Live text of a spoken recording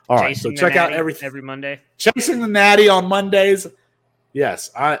All right, so check out every Monday. Chasing the Natty on Mondays. Yes,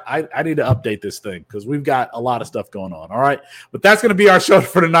 I need to update this thing because we've got a lot of stuff going on. All right, but that's going to be our show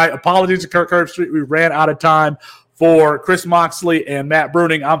for tonight. Apologies to Kirk Herbstreit. We ran out of time. For Chris Moxley and Matt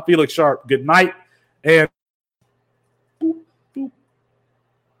Bruning, I'm Felix Sharp. Good night. And the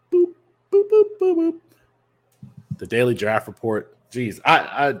Daily Draft Report. Jeez,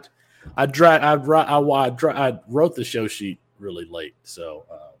 I wrote the show sheet really late, so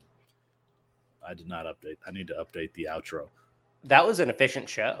I did not update. I need to update the outro. That was an efficient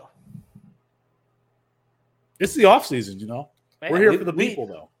show. It's the off season, you know. Man, we're here for the people,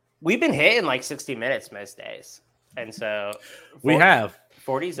 though. We've been hitting like 60 minutes most days, and so we have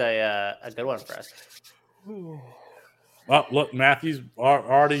 40's a good one for us. Well, look, Matthew's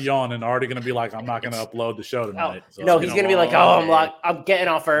already yawning, already going to be like, I'm not going to upload the show tonight. So, no, he's going to be like, I'm getting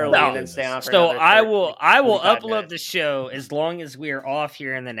off early and then stay on for so I will upload minutes. The show as long as we are off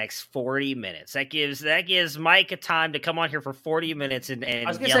here in the next 40 minutes. That gives Mike a time to come on here for 40 minutes and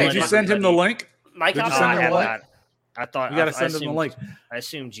did you send him the link? Mike, did you send him the link? I thought you got to send him the link. I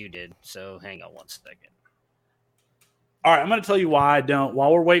assumed you did. So hang on one second. All right, I'm going to tell you why I don't.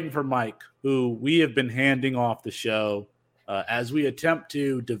 While we're waiting for Mike, who we have been handing off the show as we attempt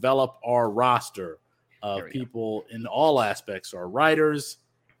to develop our roster of people in all aspects, our writers,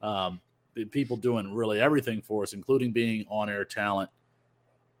 people doing really everything for us, including being on-air talent.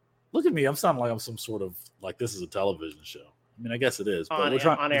 Look at me. I'm sounding like I'm some sort of like this is a television show. I mean, I guess it is, but we're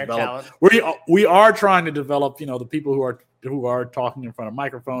trying to develop. We are trying to develop, the people who are talking in front of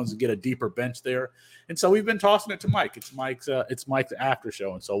microphones and get a deeper bench there. And so we've been tossing it to Mike. It's Mike's after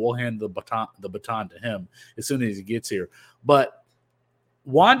show, and so we'll hand the baton to him as soon as he gets here. But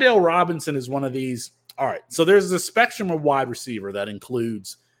Wan'Dale Robinson is one of these. All right, so there's a spectrum of wide receiver that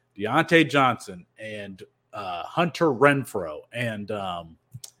includes Deontay Johnson and Hunter Renfrow and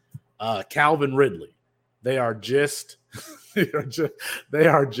Calvin Ridley. They are just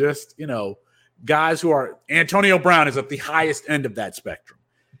guys who are. Antonio Brown is at the highest end of that spectrum.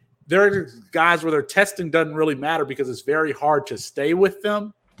 There are guys where their testing doesn't really matter because it's very hard to stay with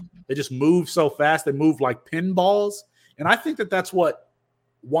them. They just move so fast. They move like pinballs. And I think that that's what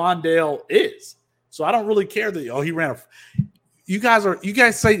Wan'Dale is. So I don't really care that, he ran you guys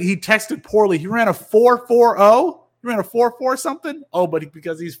say he tested poorly. He ran a 4.40. He ran a 4.4 something. Oh, but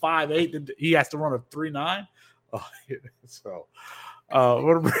because he's 5'8", he has to run a 3.9. Oh, so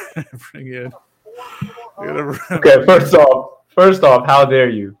what am I bring in? Okay, first off, how dare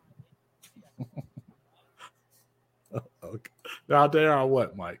you? Okay. How dare I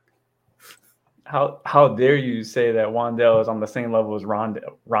what, Mike? How dare you say that Wan'Dale is on the same level as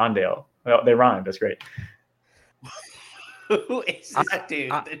Rondale? Well, they rhymed. That's great. Who is that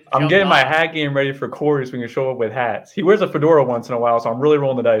dude? I'm getting my hat game ready for Corey so we can show up with hats. He wears a fedora once in a while, so I'm really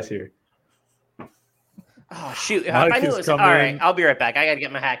rolling the dice here. Oh, shoot. I knew it was. All right, I'll be right back. I got to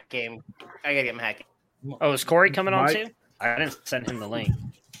get my hat game. Oh, is Corey coming on too? I didn't send him the link.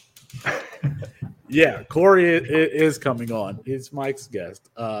 Yeah, Corey is coming on. He's Mike's guest.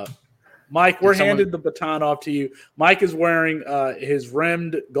 Mike, we're handed the baton off to you. Mike is wearing his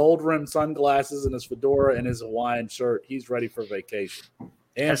gold-rimmed sunglasses and his fedora and his Hawaiian shirt. He's ready for vacation.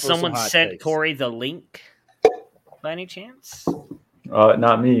 Has someone sent Corey the link by any chance?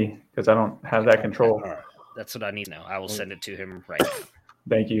 Not me, because I don't have that control. Right. That's what I need now. I will send it to him right now.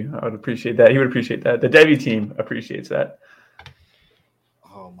 Thank you. I would appreciate that. He would appreciate that. The Debbie team appreciates that.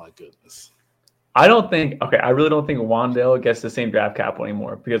 Oh, my goodness. I really don't think Wan'Dale gets the same draft capital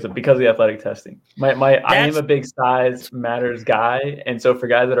anymore because of the athletic testing. I am a big size matters guy, and so for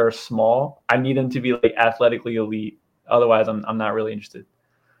guys that are small, I need them to be like athletically elite. Otherwise, I'm not really interested.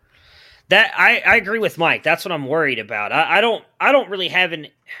 That I agree with Mike. That's what I'm worried about. I don't really have an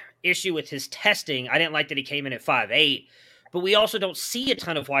issue with his testing. I didn't like that he came in at 5'8", but we also don't see a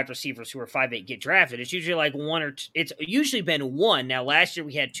ton of wide receivers who are 5'8" get drafted. It's usually like one or two. It's usually been one. Now, last year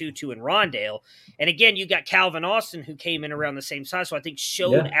we had Tutu and Rondale. And again, you got Calvin Austin who came in around the same size, so I think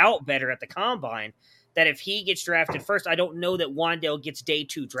showed out better at the combine that if he gets drafted first, I don't know that Wan'Dale gets day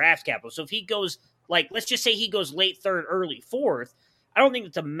 2 draft capital. So if he goes, let's just say he goes late 3rd, early 4th, I don't think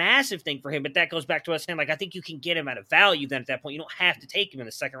it's a massive thing for him, but that goes back to us saying, I think you can get him at a value then at that point. You don't have to take him in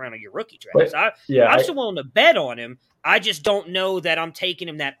the 2nd round of your rookie draft. I'm still willing to bet on him. I just don't know that I'm taking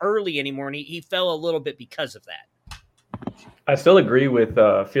him that early anymore, and he fell a little bit because of that. I still agree with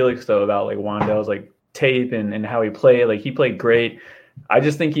Felix, though, about Wan'Dale's tape and how he played. He played great. I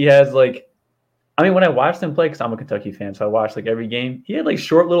just think he has when I watched him play, because I'm a Kentucky fan, so I watched every game, he had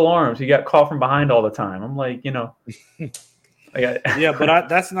short little arms. He got caught from behind all the time. I'm yeah, but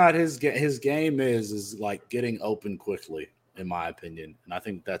that's not his game. Is getting open quickly in my opinion, and I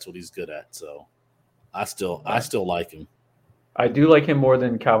think that's what he's good at. So I still like him. I do like him more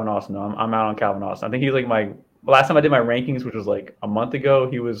than Calvin Austin. I'm out on Calvin Austin. I think he's like last time I did my rankings, which was like a month ago,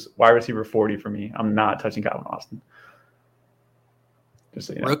 he was wide receiver 40 for me. I'm not touching Calvin Austin. Just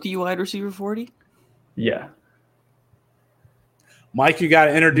so you know. Rookie wide receiver 40? Yeah. Mike, you got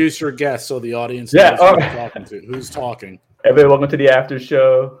to introduce your guest so the audience knows who you're talking to. Who's talking? Everybody, welcome to the after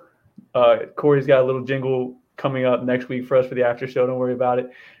show. Corey's got a little jingle coming up next week for us for the after show. Don't worry about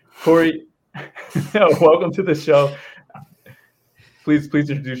it. Corey, welcome to the show. Please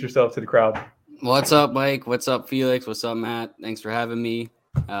introduce yourself to the crowd. What's up, Mike? What's up, Felix? What's up, Matt? Thanks for having me.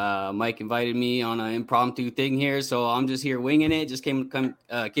 Mike invited me on an impromptu thing here, so I'm just here winging it. Just came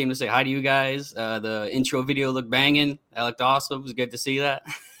to say hi to you guys. The intro video looked banging. That looked awesome. It was good to see that.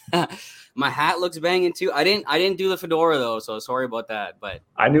 My hat looks banging too. I didn't do the fedora though, so sorry about that. But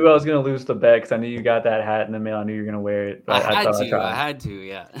I knew I was gonna lose the bet because I knew you got that hat in the mail. I knew you were gonna wear it. But I had to,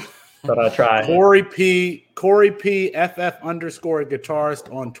 yeah. But I tried. Corey P FF_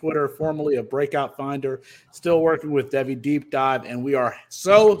 guitarist on Twitter, formerly a Breakout Finder, still working with Devi Deep Dive, and we are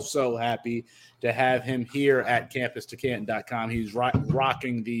so happy to have him here at CampusToCanton.com. He's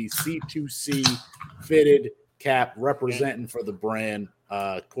rocking the C2C fitted cap, representing for the brand.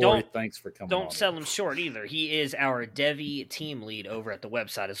 Corey, thanks for coming. Don't sell him short either. He is our Devi team lead over at the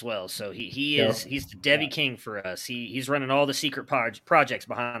website as well. So he's the Devi king for us. He's running all the secret projects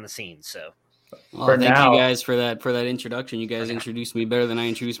behind the scenes. So thank you guys for that introduction. You guys introduced me better than I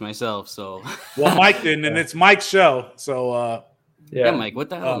introduced myself. So well, Mike didn't, and it's Mike's show. So yeah, Mike, what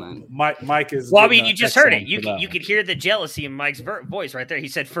the hell, man? Mike is. Well, I mean, you just heard it. You could hear the jealousy in Mike's voice right there. He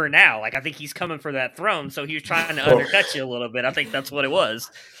said, "For now," like I think he's coming for that throne, so he was trying to undercut you a little bit. I think that's what it was.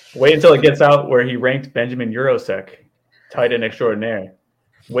 Wait until it gets out where he ranked Benjamin Eurosek, tight end extraordinaire.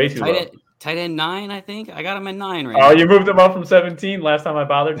 Way too low. Tight end 9, I think. I got him at 9 right now. Oh, you moved him up from 17 last time I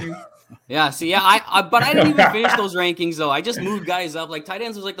bothered you? Yeah, see, yeah, but I didn't even finish those rankings though. I just moved guys up. Like tight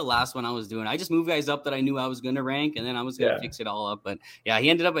ends was like the last one I was doing. I just moved guys up that I knew I was going to rank, and then I was going to fix it all up. But yeah, he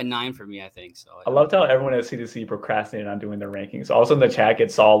ended up at 9 for me, I think. So I loved how everyone at C2C procrastinated on doing their rankings. All of a sudden, the chat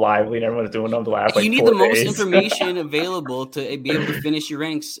gets all lively, and everyone's doing them the last. You need the most information available to be able to finish your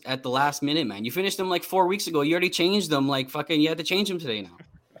ranks at the last minute, man. You finished them like 4 weeks ago. You already changed them. Like fucking, you had to change them today now.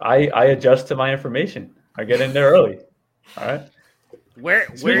 I adjust to my information. I get in there early. All right. Where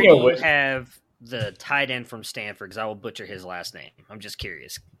do you have the tight end from Stanford? Because I will butcher his last name. I'm just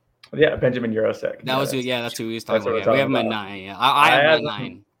curious. Yeah, Benjamin Eurosek. That's who he was talking about. Yeah, we have him at 9. Yeah, I have him at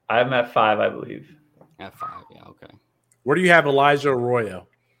 9. I have him at 5, I believe. At 5, yeah, okay. Where do you have Elijah Arroyo?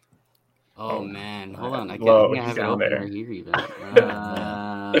 Oh man, hold on. I can't have it open right here even.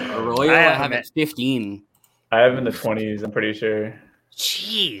 Arroyo, I have at 15. I have him in the 20s. I'm pretty sure.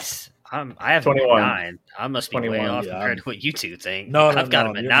 Jeez. I have 21. 9. I must be 21, way off compared to what you two think. No, I've got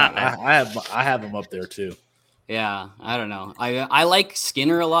him at 9. I have him up there too. Yeah, I don't know. I like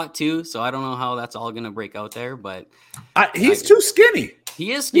Skinner a lot too, so I don't know how that's all gonna break out there. But he's too skinny.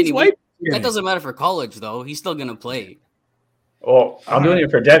 He is skinny. That doesn't matter for college though. He's still gonna play. Well, I'm doing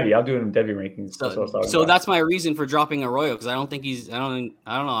it for Debbie. I'm doing Debbie rankings. So that's my reason for dropping Arroyo because I don't think he's. I don't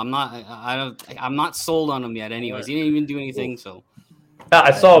know. I'm not sold on him yet. Anyways, he didn't even do anything. So.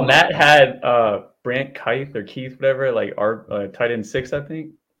 I saw Matt had Brant Keith or Keith, whatever, like our tight end 6, I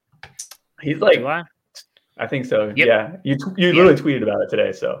think. He's like, I think so. Yep. Yeah, you literally tweeted about it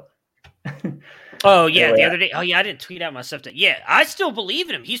today. So. Oh yeah, the other day. Oh yeah, I didn't tweet out my stuff. Yeah, I still believe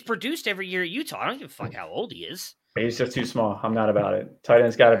in him. He's produced every year at Utah. I don't give a fuck how old he is. He's just too small. I'm not about it. Tight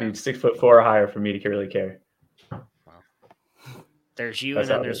end's got to be 6'4" or higher for me to really care. Well, there's you and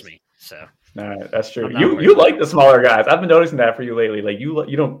then there's me. So. No, that's true. You like the smaller guys. I've been noticing that for you lately. Like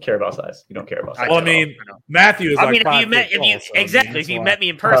you don't care about size. You don't care about size. Well, I mean, Matthew is. I mean, if you met me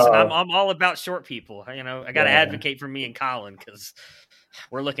in person, I'm all about short people. You know, I got to advocate for me and Colin because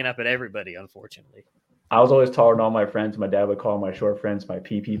we're looking up at everybody. Unfortunately, I was always taller than all my friends. My dad would call my short friends my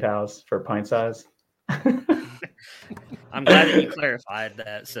PP pals for pint size. I'm glad that you clarified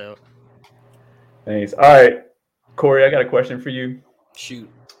that. So, thanks. All right, Corey, I got a question for you. Shoot.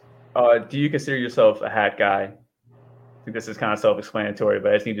 Do you consider yourself a hat guy? I think this is kind of self-explanatory,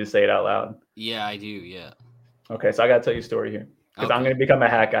 but I just need to say it out loud. Yeah, I do. Yeah. Okay, so I got to tell you a story here because I'm going to become a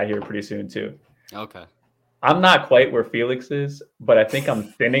hat guy here pretty soon too. Okay. I'm not quite where Felix is, but I think I'm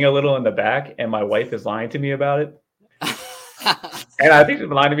thinning a little in the back, and my wife is lying to me about it. And I think she's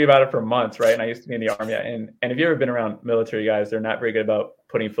been lying to me about it for months, right? And I used to be in the Army, and if you've ever been around military guys, they're not very good about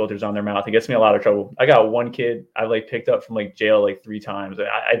putting filters on their mouth. It gets me a lot of trouble. I got one kid I like picked up from like jail like 3 times.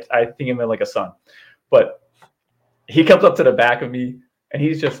 I think him like a son, but he comes up to the back of me and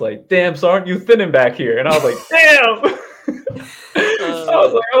he's just like, "Damn, Sergeant, you thinning back here." And I was like, "Damn."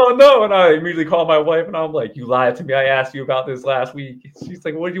 was like, oh no. And I immediately called my wife and I'm like, you lied to me. I asked you about this last week. She's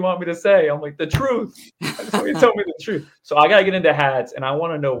like, what do you want me to say? I'm like, the truth. I just want you to tell me the truth. So I got to get into hats and I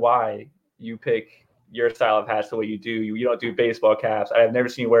want to know why you pick your style of hats the way you do. You don't do baseball caps. I've never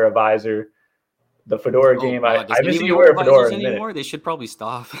seen you wear a visor. The fedora game, I haven't seen you wear a fedora anymore. They should probably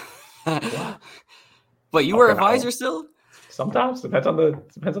stop. But you wear a visor still? Sometimes depends on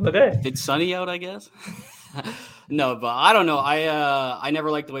the day. It's sunny out, I guess. No, but I don't know. I never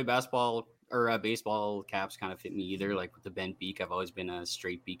liked the way basketball or baseball caps kind of fit me either. Like with the bent beak, I've always been a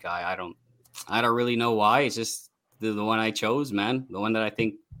straight beak guy. I don't really know why. It's just the one I chose, man. The one that I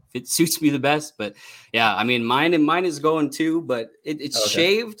think suits me the best. But yeah, I mean, mine is going too, but it's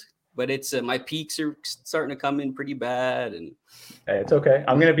shaved. But it's my peaks are starting to come in pretty bad, and hey, it's okay.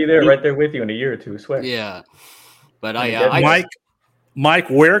 I'm gonna be there right there with you in a year or two. I swear. Yeah, but Mike,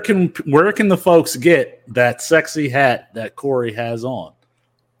 where can the folks get that sexy hat that Corey has on?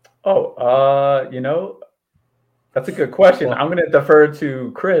 Oh, that's a good question. I'm gonna defer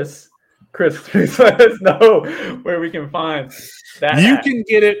to Chris. Chris, please let us know where we can find that. You can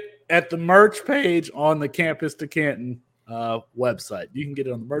get it at the merch page on the Campus to Canton website. You can get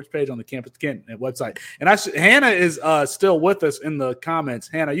it on the merch page on the Campus to Canton website. And Hannah is still with us in the comments.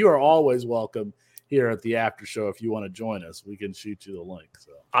 Hannah, you are always welcome here at the after show. If you want to join us, we can shoot you the link.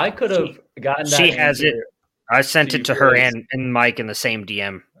 So I could have gotten that. She has it. I sent it to her and Mike in the same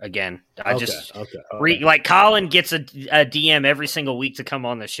DM again. Like Colin gets a DM every single week to come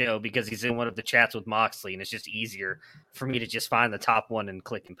on the show because he's in one of the chats with Moxley, and it's just easier for me to just find the top one and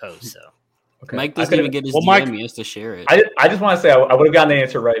click and post. So okay. Mike doesn't even get his DM. He has to share it. I just want to say I would have gotten the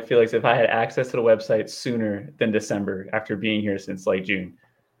answer right, Felix, if I had access to the website sooner than December after being here since like June.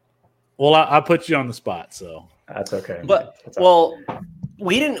 Well, I put you on the spot, so that's okay. But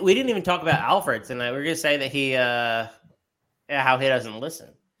we didn't even talk about Alfred tonight. We were gonna say that he how he doesn't listen.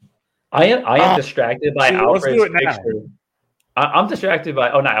 I am distracted by Alfred's picture. I'm distracted by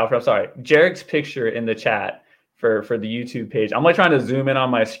not Alfred. I'm sorry, Jarek's picture in the chat for the YouTube page. I'm like trying to zoom in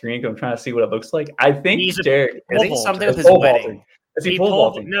on my screen because I'm trying to see what it looks like. I think Jarek is something with his wedding. Is he pole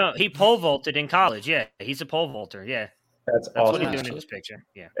vaulting? No, he pole vaulted in college. Yeah, he's a pole vaulter. Yeah, that's awesome. What he's doing in this picture.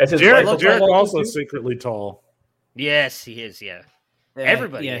 Yeah, Jarek also secretly tall. Yes, he is. Yeah.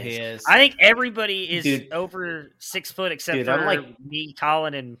 Everybody is. He is. I think everybody is over 6 foot except for like me,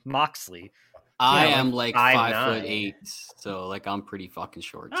 Colin, and Moxley. I am like 5'8", so like I'm pretty fucking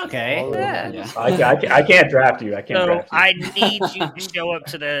short. So. Okay, yeah. I can't draft you. I can't. So I need you to show up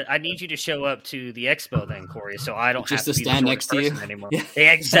to the. I need you to show up to the expo then, Corey. So I don't just have to stand next to you anymore. Yeah,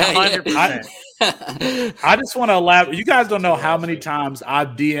 exactly. 100%. I just want to elaborate. You guys don't know how many times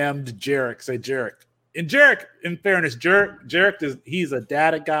I've DM'd Jarek. Say Jarek. And Jarek, in fairness, Jarek he's a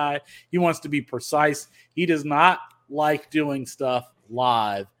data guy. He wants to be precise. He does not like doing stuff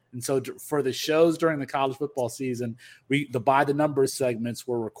live. And so for the shows during the college football season, the by the numbers segments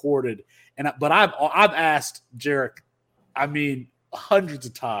were recorded. But I've asked Jarek, I mean, hundreds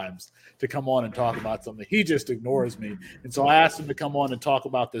of times to come on and talk about something. He just ignores me. And so I asked him to come on and talk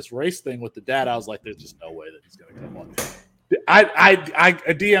about this race thing with the data. I was like, there's just no way that he's going to come on. I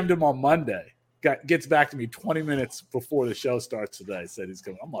DM'd him on Monday. Gets back to me 20 minutes before the show starts today. Said he's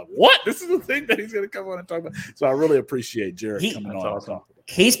coming. I'm like, what? This is the thing that he's going to come on and talk about. So I really appreciate Jarek coming on. Awesome.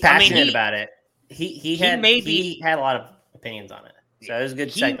 He's passionate about it. He had a lot of opinions on it. So it was a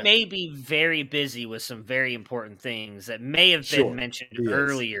good segment. He may be very busy with some very important things that may have been mentioned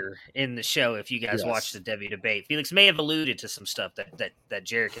earlier in the show. If you guys watched the Debbie debate, Felix may have alluded to some stuff that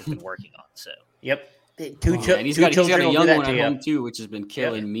Jarek has been working on. So yep. And he's got a young one at home too, which has been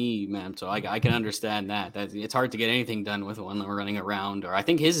killing me, man. So I can understand that. It's hard to get anything done with one running around. Or I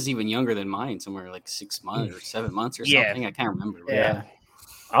think his is even younger than mine, somewhere like 6 months or 7 months or something. I can't remember. Yeah,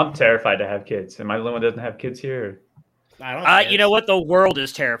 I'm terrified to have kids. Am I the only one that doesn't have kids here? I don't. You know what? The world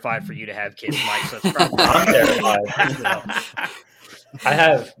is terrified for you to have kids, Mike. So it's probably I'm terrified.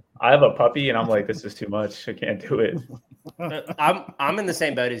 I have a puppy, and I'm like, this is too much. I can't do it. I'm in the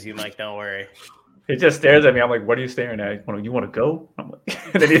same boat as you, Mike. Don't worry. He just stares at me. I'm like, what are you staring at? You want to go? I'm like,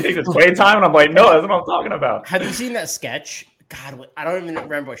 and then he thinks it's playtime, and I'm like, no, that's what I'm talking about. Have you seen that sketch? God, I don't even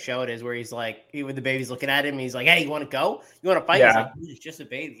remember what show it is where he's like, when the baby's looking at him, he's like, hey, you want to go? You want to fight? Yeah. He's like, it's just a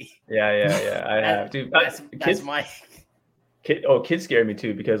baby. Yeah. I have. Dude, that's my... Kids scare me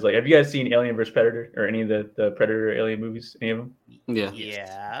too because like, have you guys seen Alien vs Predator or any of the Predator Alien movies? Any of them?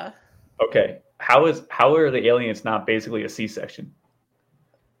 Yeah. Okay. How are the aliens not basically a C-section?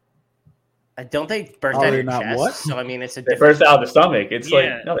 Don't they burst out of your chest? What? So I mean, it's a they burst out of the stomach. It's like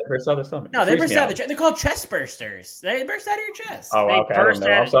no, they burst out of the stomach. No, they burst out of the chest. They're called chest bursters. They burst out of your chest. Oh, okay. I don't know.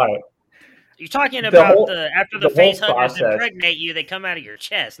 I'm sorry. You're talking about after the face huggers process. impregnate you, they come out of your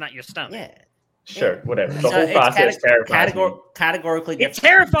chest, not your stomach. Yeah. Sure, whatever. The whole process terrifies me. Categorically different. It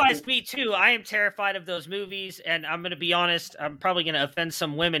terrifies me too. I am terrified of those movies, and I'm going to be honest. I'm probably going to offend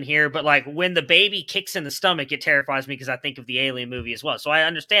some women here, but like when the baby kicks in the stomach, it terrifies me because I think of the Alien movie as well. So I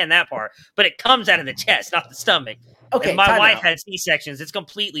understand that part, but it comes out of the chest, not the stomach. Okay, if my wife had C-sections, it's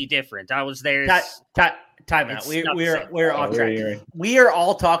completely different. I was there. Time out. We're off track. We are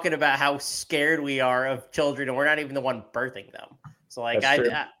all talking about how scared we are of children, and we're not even the one birthing them. So like,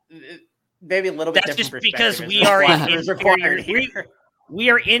 maybe a little bit. That's different just because we are inferior.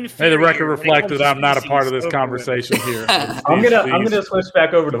 We are inferior. Hey, the record reflected I'm not a part of this conversation here. I'm gonna switch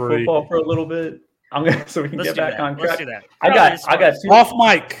back over to football for a little bit. So we can get back on track. Let's do that. I got two off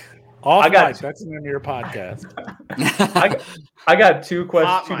mic. That's the name of your podcast. I got two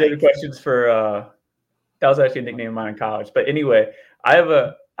daily questions for. That was actually a nickname of mine in college. But anyway, I have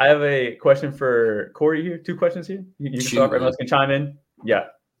a question for Corey here. Two questions here. You can start. Everyone else can chime in. Yeah.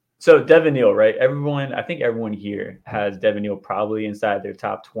 So Devin Neal, right? I think everyone here has Devin Neal probably inside their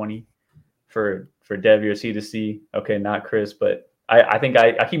top 20 for Devy or C2C. Okay, not Chris, but I think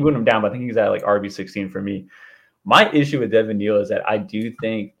I keep moving him down, but I think he's at like RB16 for me. My issue with Devin Neal is that I do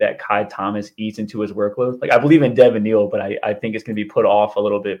think that Kai Thomas eats into his workload. Like I believe in Devin Neal, but I think it's going to be put off a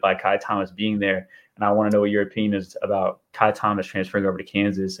little bit by Kai Thomas being there. And I want to know what your opinion is about Kai Thomas transferring over to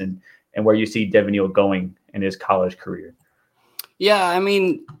Kansas and where you see Devin Neal going in his college career. Yeah, I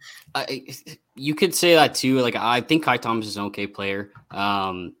mean, you could say that too. Like, I think Kai Thomas is an okay player.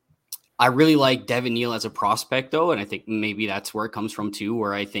 I really like Devin Neal as a prospect, though, and I think maybe that's where it comes from too,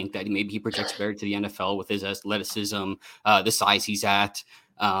 where I think that maybe he projects better to the NFL with his athleticism, the size he's at.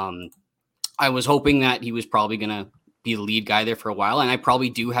 I was hoping that he was probably going to be the lead guy there for a while, and I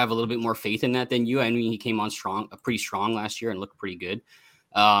probably do have a little bit more faith in that than you. I mean, he came on pretty strong last year and looked pretty good.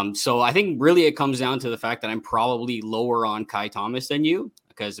 So I think really it comes down to the fact that I'm probably lower on Kai Thomas than you,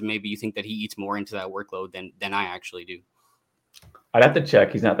 because maybe you think that he eats more into that workload than I actually do. I'd have to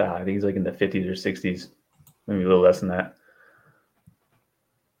check. He's not that high. I think he's like in the 50s or 60s, maybe a little less than that.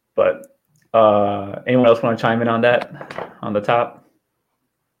 But anyone else want to chime in on that on the top?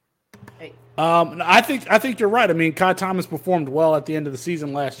 I think you're right. I mean, Kai Thomas performed well at the end of the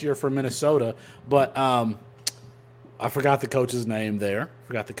season last year for Minnesota, but I forgot the coach's name there.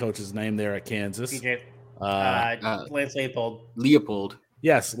 At Kansas. DJ. Lance Leopold.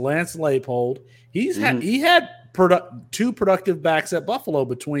 Yes, Lance Leipold. He had two productive backs at Buffalo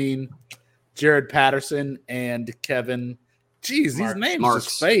between Jared Patterson and Kevin. Geez, these names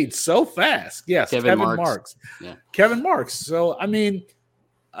just fade so fast. Yes, Kevin Marks. Yeah. Kevin Marks. So, I mean,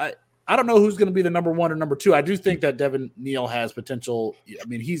 I don't know who's going to be the number one or number two. I do think that Devin Neal has potential. I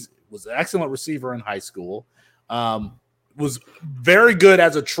mean, was an excellent receiver in high school. Was very good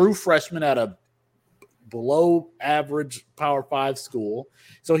as a true freshman at a below average Power 5 school.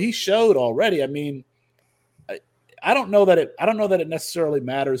 So he showed already. I mean, I don't know that it necessarily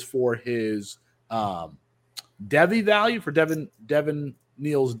matters for his Devy value, for Devin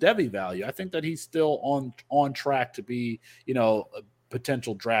Neal's Devy value. I think that he's still on track to be, a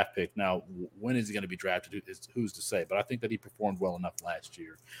potential draft pick. Now, when is he going to be drafted? Who's to say? But I think that he performed well enough last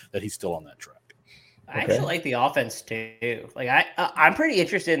year that he's still on that track. I actually like the offense too. Like I'm pretty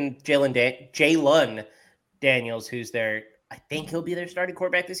interested in Jalen Daniels, who's there. I think he'll be their starting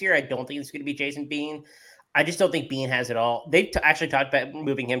quarterback this year. I don't think it's going to be Jason Bean. I just don't think Bean has it all. They've actually talked about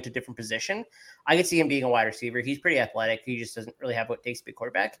moving him to a different position. I could see him being a wide receiver. He's pretty athletic. He just doesn't really have what it takes to be a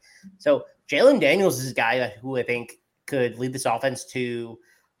quarterback. So Jalen Daniels is a guy who I think could lead this offense to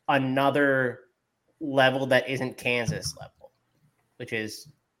another level that isn't Kansas level, which is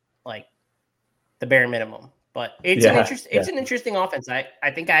like the bare minimum. But it's an interesting offense.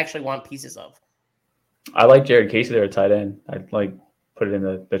 I think I actually want pieces of. I like Jared Casey there at tight end. I'd like put it in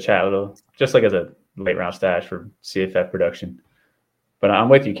the chat a little, just like as a late round stash for CFF production. But I'm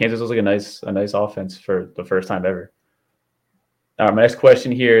with you. Kansas was like a nice offense for the first time ever. All right, my next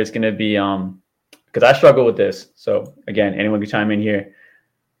question here is going to be because I struggle with this. So again, anyone can chime in here.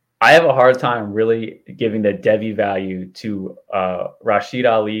 I have a hard time really giving the Devy value to Rashid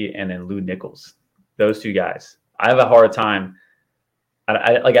Ali and then Lou Nichols. Those two guys. I have a hard time.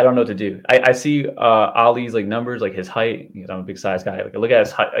 I don't know what to do. I see Ali's like numbers, like his height. I'm a big size guy. Like I look at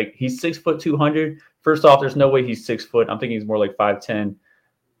his height. Like he's 6 foot 200. First off, there's no way he's 6 foot. I'm thinking he's more like 5'10".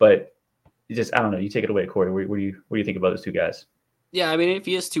 But I don't know. You take it away, Corey. What do you think about those two guys? Yeah, I mean, if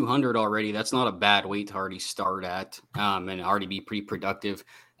he is 200 already, that's not a bad weight to already start at and already be pretty productive.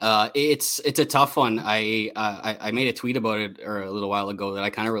 It's a tough one. I made a tweet about it a little while ago that I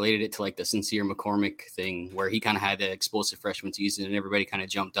kind of related it to like the Sincere McCormick thing, where he kind of had the explosive freshman season and everybody kind of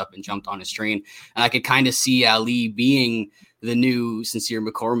jumped up and jumped on his train. And I could kind of see Ali being the new Sincere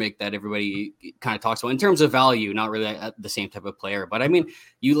McCormick that everybody kind of talks about in terms of value, not really the same type of player. But I mean,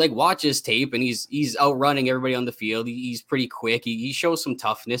 you like watch his tape and he's outrunning everybody on the field. He's pretty quick. He shows some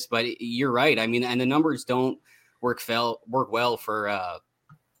toughness, but you're right. I mean, and the numbers don't work well for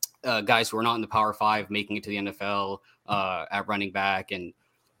guys who are not in the Power 5 making it to the NFL at running back. And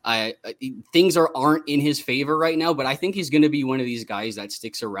things aren't in his favor right now, but I think he's going to be one of these guys that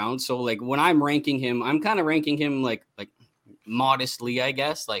sticks around. So like when I'm ranking him, I'm kind of ranking him like modestly, I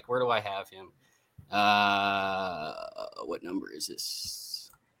guess. Like, where do I have him? What number is this?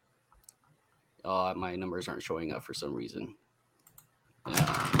 My numbers aren't showing up for some reason. All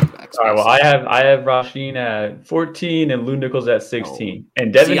right. Well, I have Rasheen at 14 and Lou Nichols at 16,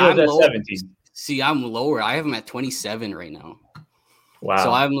 and Devin Hills at 17. See, I'm lower. I have him at 27 right now. Wow.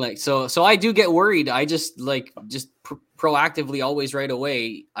 So I'm like, so I do get worried. I just proactively always right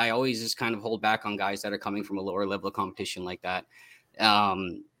away. I always just kind of hold back on guys that are coming from a lower level of competition like that.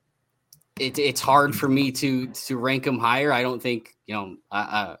 It's hard for me to rank them higher. I don't think,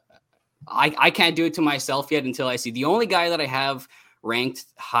 I can't do it to myself yet until I see. The only guy that I have ranked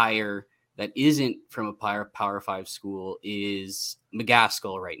higher that isn't from a Power 5 school is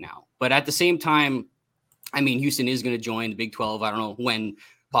McGaskill right now. But at the same time, I mean, Houston is going to join the Big 12. I don't know when,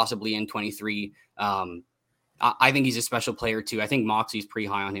 possibly in 23. I think he's a special player too. I think Moxie's pretty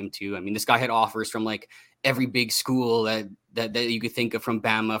high on him too. I mean, this guy had offers from like every big school that you could think of, from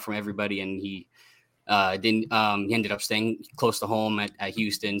Bama, from everybody. And he he ended up staying close to home at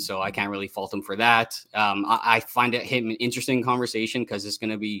Houston. So I can't really fault him for that. I find him an interesting conversation because it's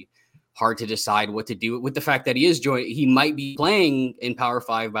going to be hard to decide what to do with the fact that he might be playing in Power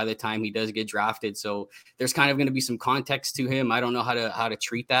 5 by the time he does get drafted. So there's kind of going to be some context to him. I don't know how to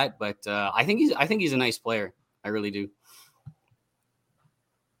treat that, but I think he's a nice player. I really do.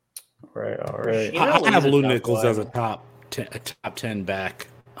 All right. I have Lou Nichols as a top 10 back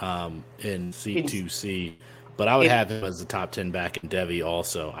in C2C, but I would have him as a top 10 back in Devy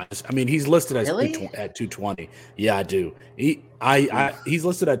also. I mean, he's listed as at 220. Yeah, I do. He's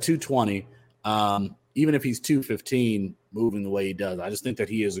listed at 220. Even if he's 215, moving the way he does, I just think that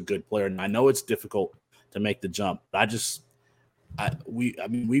he is a good player. And I know it's difficult to make the jump.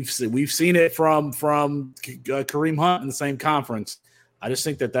 We've seen it from Kareem Hunt in the same conference. I just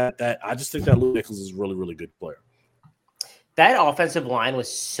think that Lou Nichols is a really, really good player. That offensive line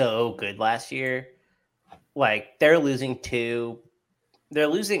was so good last year. Like, they're losing two. They're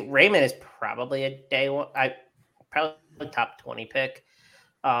losing. Raymond is probably a day one. Probably a top 20 pick.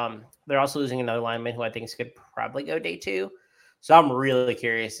 They're also losing another lineman who I think could probably go day 2. So I'm really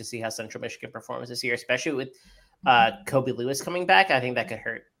curious to see how Central Michigan performs this year, especially with Kobe Lewis coming back. I think that could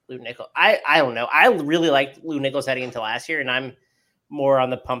hurt Lou Nichols. I don't know. I really liked Lou Nichols heading into last year, and I'm more on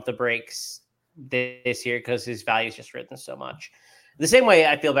the pump the brakes this year because his value's just risen so much. The same way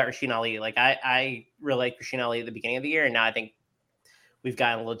I feel about Rasheen Ali. Like, I really liked Rasheen Ali at the beginning of the year, and now I think we've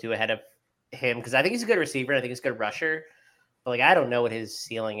gotten a little too ahead of him because I think he's a good receiver. I think he's a good rusher. But, like, I don't know what his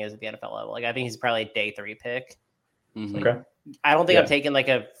ceiling is at the NFL level. Like, I think he's probably a day 3 pick. Mm-hmm. Like, Okay. I don't think I'm taking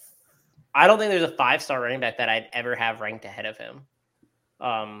I don't think there's a 5-star running back that I'd ever have ranked ahead of him.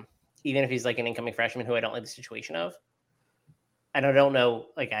 Even if he's like an incoming freshman who I don't like the situation of. And I don't know,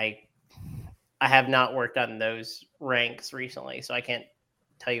 like, I have not worked on those ranks recently, so I can't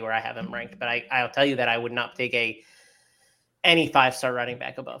tell you where I have him ranked. But I'll tell you that I would not take any 5-star running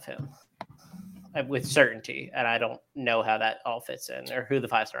back above him with certainty. And I don't know how that all fits in or who the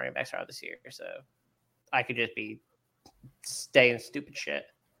 5-star running backs are this year. So I could just be staying stupid shit.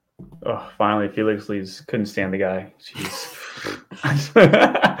 Oh, finally, Felix leaves. Couldn't stand the guy. Jeez.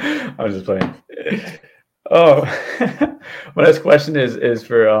 I was just playing. Oh, my next question is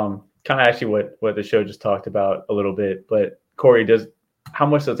for kind of actually what the show just talked about a little bit. But Corey, how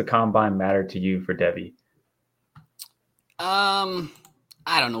much does the combine matter to you for Devy? I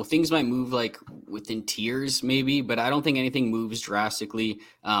don't know. Things might move like within tiers, maybe, but I don't think anything moves drastically.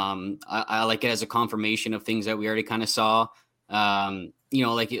 I like it as a confirmation of things that we already kind of saw.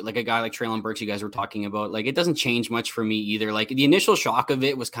 Like a guy like Treylon Burks you guys were talking about, like, it doesn't change much for me either. Like, the initial shock of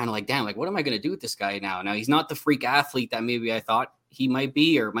it was kind of like, damn, like, what am I going to do with this guy now? Now, he's not the freak athlete that maybe I thought he might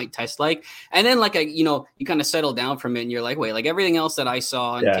be or might test like. And then, like, you kind of settle down from it and you're like, wait, like, everything else that I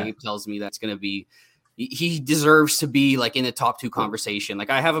saw on tape tells me that's going to be, he deserves to be like in the top 2 conversation. Like,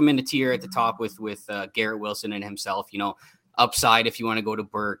 I have him in a tier at the top with Garrett Wilson and himself, upside if you want to go to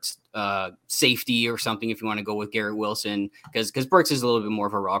Burks, safety or something if you want to go with Garrett Wilson, because Burks is a little bit more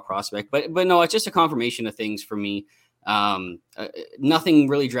of a raw prospect. But no, it's just a confirmation of things for me. Nothing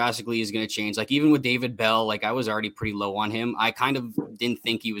really drastically is going to change. Like even with David Bell, like I was already pretty low on him. I kind of didn't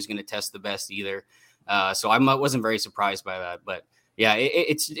think he was going to test the best either. So I wasn't very surprised by that. But yeah,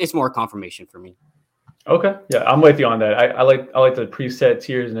 it's more confirmation for me. Okay, yeah, I'm with you on that. I like the preset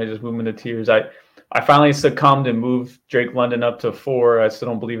tiers, and I just move them into tiers. I finally succumbed and moved Drake London up to 4. I still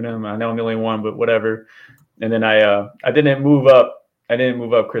don't believe in him. I know I'm the only one, but whatever. And then I didn't move up. I didn't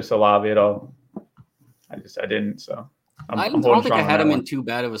move up Chris Olave at all. I didn't. So I don't think I had him in too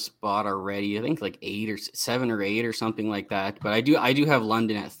bad of a spot already. I think like 7 or 8 or something like that. But I do have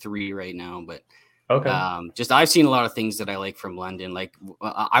London at 3 right now. But okay, just I've seen a lot of things that I like from London. Like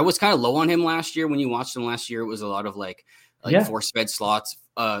I was kind of low on him last year. When you watched him last year, it was a lot of like force-fed slots,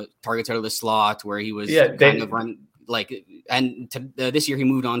 targets out of the slot where he was kind of run like. And this year he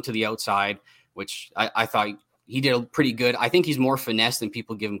moved on to the outside, which I thought he did pretty good. I think he's more finesse than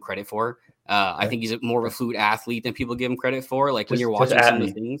people give him credit for. I think he's more of a fluid athlete than people give him credit for. Like when you're watching some of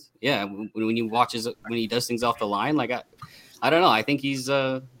the things, when you watch when he does things off the line, like I don't know. I think he's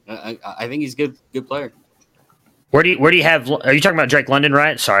I think he's good player. Where do you have? Are you talking about Drake London?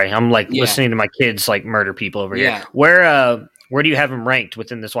 Right? Sorry, I'm listening to my kids like murder people over here. Where do you have him ranked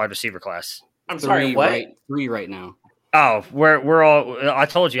within this wide receiver class? I'm sorry, what? 3 right now. Oh, we're all. I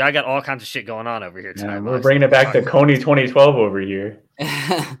told you, I got all kinds of shit going on over here tonight. We're bringing it back to Coney 2012 over here.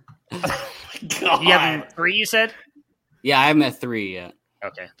 God. You have him 3, you said? Yeah, I have him at 3, yeah.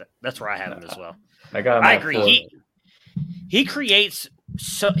 Okay, that's where I have him as well. I agree. He creates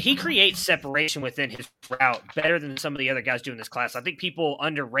separation within his route better than some of the other guys do in this class. I think people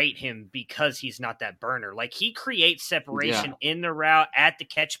underrate him because he's not that burner. Like he creates separation in the route at the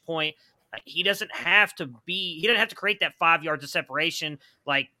catch point. He doesn't have to create that 5 yards of separation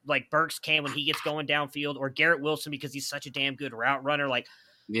like Burks can when he gets going downfield, or Garrett Wilson because he's such a damn good route runner. Like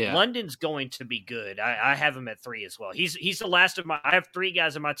London's going to be good. I have him at 3 as well. He's the last of I have 3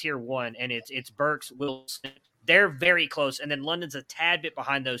 guys in my tier 1, and it's Burks, Wilson. They're very close, and then London's a tad bit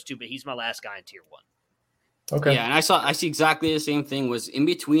behind those 2, but he's my last guy in tier 1. Okay. Yeah, and I see exactly the same thing. Was in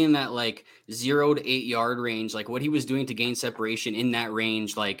between that like 0 to 8 yard range, like what he was doing to gain separation in that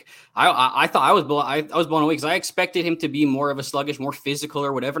range. Like I thought I was blown away because I expected him to be more of a sluggish, more physical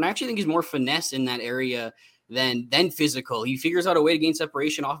or whatever. And I actually think he's more finesse in that area than physical. He figures out a way to gain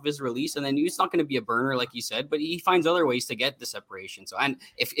separation off of his release, and then he's not going to be a burner like you said, but he finds other ways to get the separation. So, and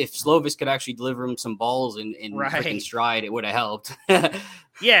if Slovis could actually deliver him some balls in freaking stride, it would have helped.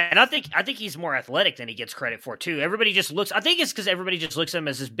 Yeah, and I think he's more athletic than he gets credit for too. Everybody just looks. I think it's because everybody just looks at him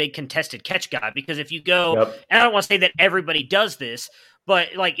as this big contested catch guy. Because if you go, and I don't want to say that everybody does this, but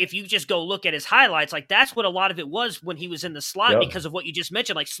like if you just go look at his highlights, like that's what a lot of it was when he was in the slot because of what you just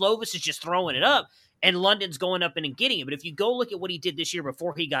mentioned. Like Slovis is just throwing it up, and London's going up and getting it. But if you go look at what he did this year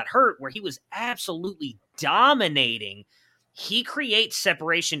before he got hurt, where he was absolutely dominating. He creates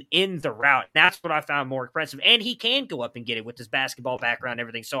separation in the route. That's what I found more impressive. And he can go up and get it with his basketball background and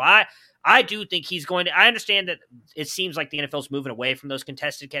everything. So I do think he's going to – I understand that it seems like the NFL's moving away from those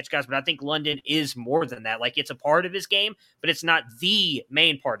contested catch guys, but I think London is more than that. Like, it's a part of his game, but it's not the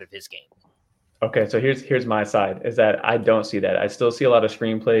main part of his game. Okay, so here's my side, is that I don't see that. I still see a lot of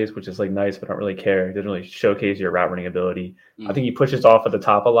screen plays, which is like nice, but I don't really care. It doesn't really showcase your route running ability. I think he pushes off at the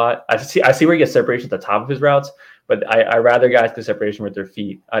top a lot. I see where he gets separation at the top of his routes, but I rather guys get separation with their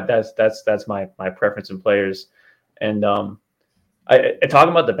feet. That's my preference in players. And talking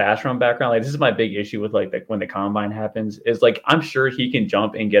about the bash run background, like this is my big issue with like when the combine happens is like I'm sure he can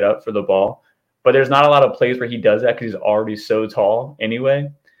jump and get up for the ball, but there's not a lot of plays where he does that because he's already so tall anyway.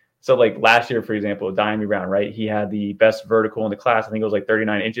 So like last year, for example, Dyami Brown, right? He had the best vertical in the class. I think it was like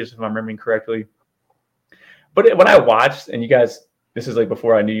 39 inches, if I'm remembering correctly. But when I watched, and you guys, this is like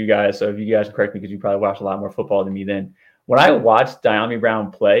before I knew you guys, so if you guys can correct me because you probably watched a lot more football than me then. When I watched Dyami Brown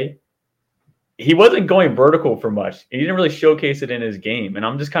play, he wasn't going vertical for much. He didn't really showcase it in his game. And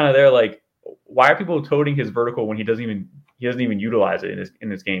I'm just kind of there like, why are people toting his vertical when he doesn't even utilize it in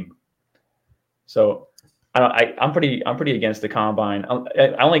his game? So I'm pretty against the combine.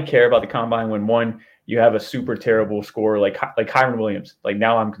 I only care about the combine when one, you have a super terrible score like Kyren Williams. Like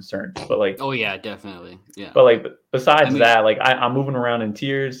now I'm concerned, but like, oh yeah, definitely. Yeah. But like, besides that, like I'm moving around in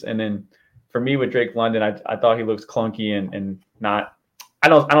tiers. And then for me with Drake London, I thought he looks clunky and not, I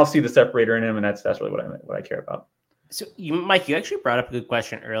don't see the separator in him. And that's really what I care about. So Mike, you actually brought up a good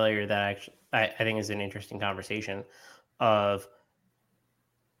question earlier that I think is an interesting conversation of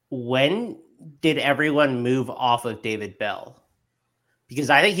when did everyone move off of David Bell? Because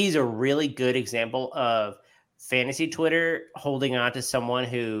I think he's a really good example of fantasy Twitter holding on to someone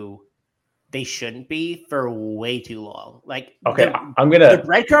who they shouldn't be for way too long. Like, okay, the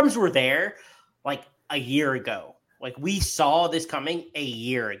breadcrumbs were there like a year ago. Like, we saw this coming a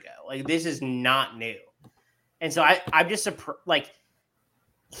year ago. Like, this is not new. And so I'm just like,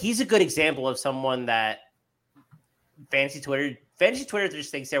 he's a good example of someone that fantasy Twitter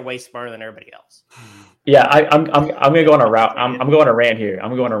just thinks they're way smarter than everybody else. Yeah, I'm gonna go on a route. I'm going on a rant here.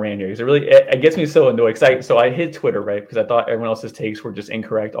 Because it gets me so annoyed. So I hit Twitter, right, because I thought everyone else's takes were just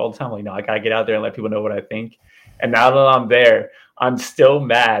incorrect all the time. Like, no, I gotta get out there and let people know what I think. And now that I'm there, I'm still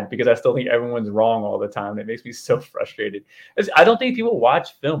mad because I still think everyone's wrong all the time. It makes me so frustrated. I don't think people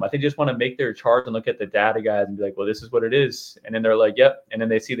watch film. I think they just want to make their charts and look at the data guys and be like, well, this is what it is. And then they're like, yep. And then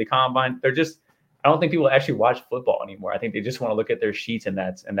they see the combine. I don't think people actually watch football anymore. I think they just want to look at their sheets and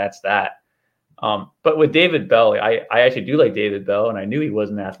that's that. But with David Bell, I actually do like David Bell, and I knew he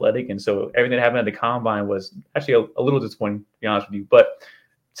wasn't athletic. And so everything that happened at the combine was actually a little disappointing, to be honest with you, but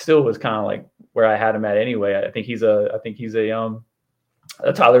still was kind of like where I had him at anyway. I think he's a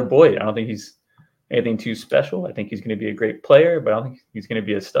Tyler Boyd. I don't think he's anything too special. I think he's going to be a great player, but I don't think he's going to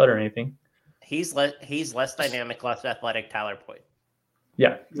be a stud or anything. He's less dynamic, less athletic Tyler Boyd.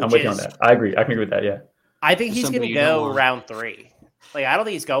 Yeah, I'm with you on that. I agree. I can agree with that. Yeah. I think he's going to go round 3. Like, I don't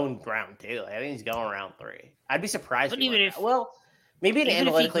think he's going round 2. I think he's going round 3. I'd be surprised. Maybe an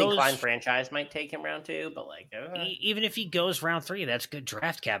analytically inclined franchise might take him round 2, but even if he goes round 3, that's good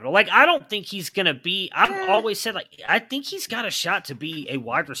draft capital. Like, I don't think he's going to be. I've always said, like, I think he's got a shot to be a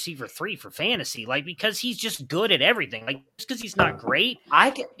wide receiver 3 for fantasy, like, because he's just good at everything. Like, just because he's not great,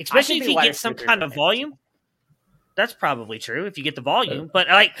 especially if he gets some kind of volume. That's probably true if you get the volume, but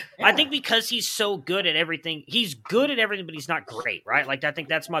I think because he's so good at everything, but he's not great, right? Like, I think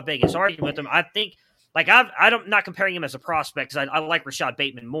that's my biggest argument with him. I think, like, I'm not comparing him as a prospect because I like Rashad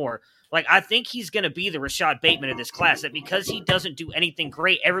Bateman more. Like, I think he's going to be the Rashad Bateman of this class, that because he doesn't do anything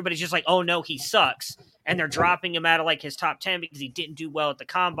great, everybody's just like, oh no, he sucks. And they're dropping him out of like his top 10 because he didn't do well at the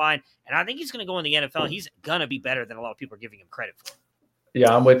combine. And I think he's going to go in the NFL. He's going to be better than a lot of people are giving him credit for.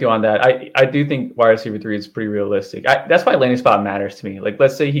 Yeah, I'm with you on that. I do think wide receiver 3 is pretty realistic. That's why landing spot matters to me. Like,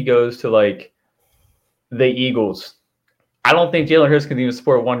 let's say he goes to like the Eagles. I don't think Jalen Hurts can even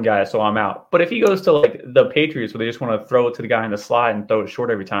support one guy, so I'm out. But if he goes to like the Patriots, where they just want to throw it to the guy in the slide and throw it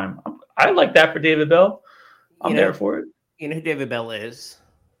short every time, I like that for David Bell. I'm there for it. You know who David Bell is?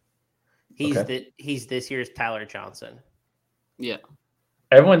 He's this year's Tyler Johnson. Yeah,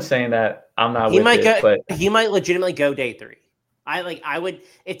 everyone's saying that. I'm not. He might legitimately go day 3. I would,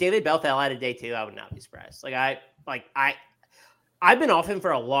 if David Bell fell out of day 2, I would not be surprised. I've been off him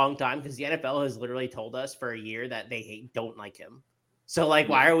for a long time because the NFL has literally told us for a year that they don't like him. So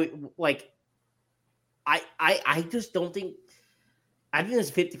why are we I just don't think, I think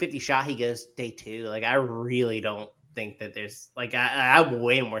there's a 50-50 shot he goes day 2. Like, I really don't think that there's I'm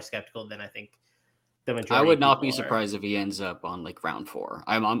way more skeptical than I think the majority. I would not be surprised if he ends up on like round 4.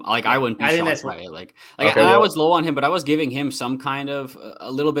 I wouldn't be shocked by it. I was low on him, but I was giving him some kind of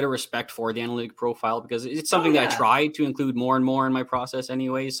a little bit of respect for the analytic profile because it's something that I try to include more and more in my process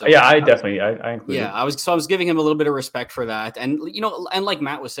anyway. So yeah, I include it. Yeah, I was giving him a little bit of respect for that. And and like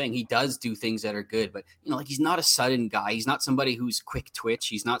Matt was saying, he does do things that are good, but like, he's not a sudden guy. He's not somebody who's quick twitch.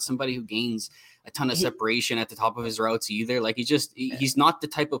 He's not somebody who gains a ton of separation at the top of his routes either. Like, he's not the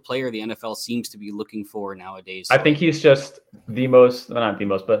type of player the NFL seems to be looking for nowadays. I think he's just not the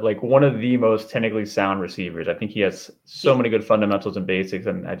most, but like one of the most technically sound receivers. I think he has so many good fundamentals and basics,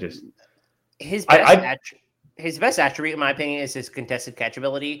 and his best attribute, in my opinion, is his contested catch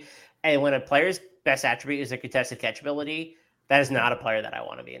ability. And when a player's best attribute is their contested catch ability, that is not a player that I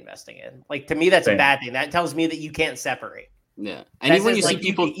want to be investing in. Like, to me, that's a bad thing. That tells me that you can't separate. Yeah, and when you see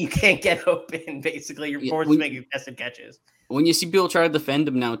people, you can't get open. Basically, you're forced to make contested catches. When you see people try to defend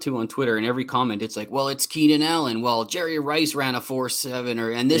him now too on Twitter, and every comment, it's like, "Well, it's Keenan Allen. Well, Jerry Rice ran a 4.7,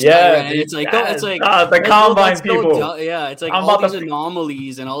 and this guy ran." And it's like the combine people. It's like all these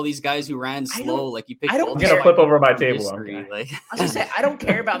anomalies and all these guys who ran slow. Like, you pick. I'm gonna flip over my table. I was gonna say, I don't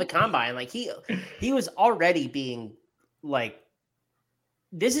care about the combine. Like, he was already being like.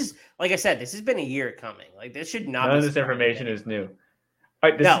 This is, like I said, this has been a year coming. Like, this should not. None of this information is new. All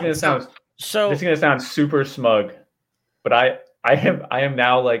right, this is gonna sound super smug, but I am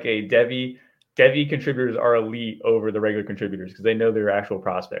now like a Devi contributors are elite over the regular contributors because they know they're actual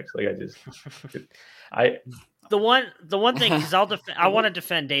prospects. Like, the one thing, because I want to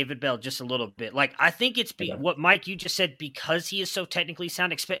defend David Bell just a little bit. Like, I think it's what Mike, you just said, because he is so technically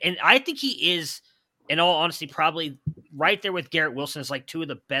sound, and I think he is, in all honesty, probably right there with Garrett Wilson as like 2 of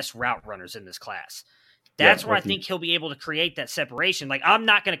the best route runners in this class. That's where I think he'll be able to create that separation. Like, I'm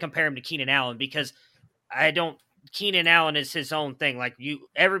not going to compare him to Keenan Allen because Keenan Allen is his own thing. Like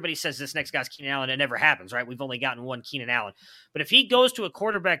everybody says this next guy's Keenan Allen. It never happens, right? We've only gotten one Keenan Allen. But if he goes to a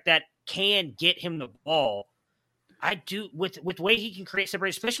quarterback that can get him the ball, I do with the way he can create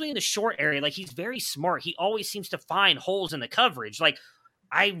separation, especially in the short area. Like, he's very smart. He always seems to find holes in the coverage. Like,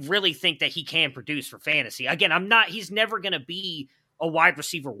 I really think that he can produce for fantasy. Again, he's never going to be a wide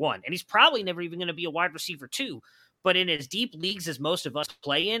receiver 1, and he's probably never even going to be a wide receiver 2. But in as deep leagues as most of us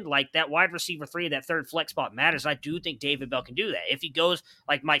play in, like, that wide receiver 3, that third flex spot matters. I do think David Bell can do that. If he goes,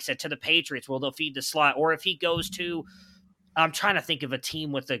 like Mike said, to the Patriots, well, they'll feed the slot. Or if he goes to, I'm trying to think of a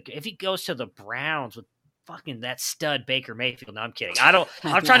team if he goes to the Browns with fucking that stud Baker Mayfield. No, I'm kidding.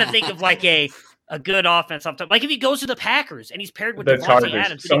 I'm trying to think of like a good offense. Like, if he goes to the Packers and he's paired with the Devontae Chargers.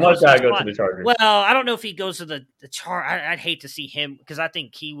 Adams. Someone's got to go to the Chargers. Well, I don't know if he goes to the Chargers. I'd hate to see him, because I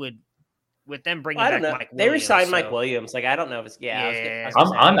think he would, with them bringing back Mike Williams. They resigned Mike Williams. Like, I don't know if it's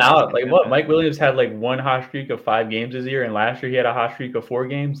I'm out. Like, what? Mike Williams had like one hot streak of 5 games this year, and last year he had a hot streak of 4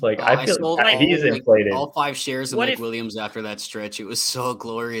 games. Like, I feel like he's inflated. All 5 shares of Mike Williams after that stretch. It was so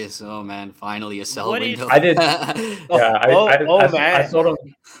glorious. Oh man, finally a sell window. I did. I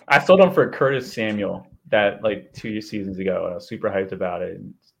sold him for Curtis Samuel that like 2 seasons ago. I was super hyped about it.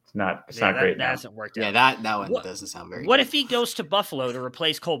 It's not great. That hasn't worked out. Yeah, that one doesn't sound very good. What if he goes to Buffalo to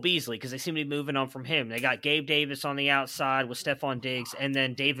replace Cole Beasley? Because they seem to be moving on from him. They got Gabe Davis on the outside with Stephon Diggs, and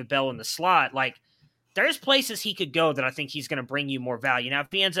then David Bell in the slot. Like, there's places he could go that I think he's going to bring you more value. Now, if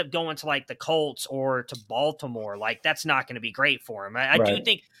he ends up going to like the Colts or to Baltimore, like, that's not going to be great for him. I do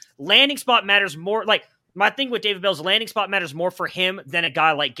think landing spot matters more. Like, my thing with David Bell's landing spot matters more for him than a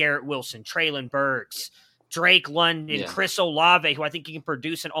guy like Garrett Wilson, Treylon Burks, Drake London, Chris Olave, who I think he can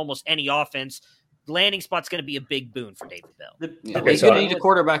produce in almost any offense. Landing spot's going to be a big boon for David Bell. He's going to need a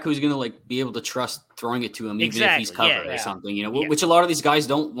quarterback who's going to like be able to trust throwing it to him, even if he's covered or something. You know, which a lot of these guys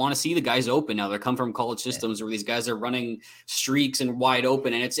don't want to see the guys open now. They come from college systems where these guys are running streaks and wide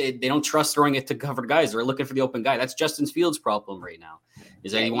open, and they don't trust throwing it to covered guys. They're looking for the open guy. That's Justin Fields' problem right now.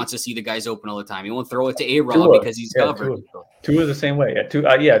 Is that he wants to see the guys open all the time. He won't throw it to A-Rod because he's covered. Tua is the same way.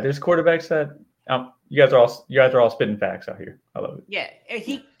 There's quarterbacks that. You guys are all spitting facts out here. I love it. Yeah,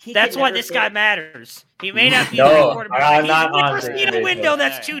 he that's why this guy matters. He may not be the quarterback. I'm not on the window.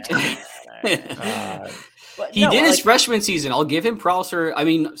 That's too tight. He did his freshman season. I'll give him props for. I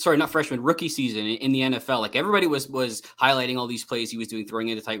mean, sorry, not freshman, rookie season in the NFL. Like, everybody was highlighting all these plays he was doing, throwing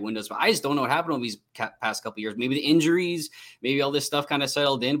into tight windows. But I just don't know what happened over these past couple of years. Maybe the injuries, maybe all this stuff kind of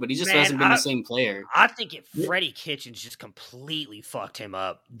settled in. But he just hasn't been the same player. I think Freddie Kitchens just completely fucked him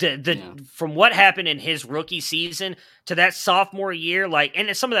up. From what happened in his rookie season to that sophomore year, like,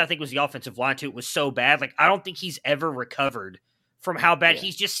 and some of that I think was the offensive line too. It was so bad. Like, I don't think he's ever recovered from how bad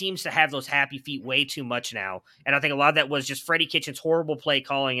he just seems to have those happy feet way too much now. And I think a lot of that was just Freddie Kitchens' horrible play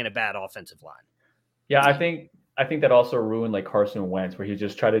calling and a bad offensive line. Yeah, I think that also ruined like Carson Wentz, where he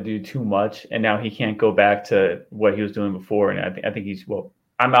just tried to do too much, and now he can't go back to what he was doing before. And I think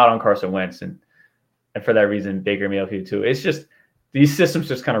I'm out on Carson Wentz, and for that reason, Baker Mayfield too. It's just these systems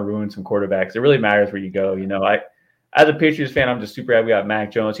just kind of ruin some quarterbacks. It really matters where you go. You know, as a Patriots fan, I'm just super happy we got Mac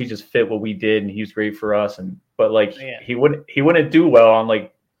Jones. He just fit what we did, and he was great for us. But like he wouldn't do well on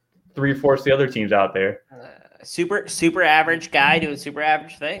like 3/4 of the other teams out there. Super average guy doing super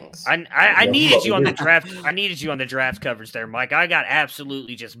average things. I needed you on the draft. I needed you on the draft coverage there, Mike. I got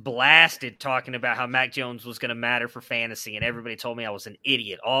absolutely just blasted talking about how Mac Jones was going to matter for fantasy, and everybody told me I was an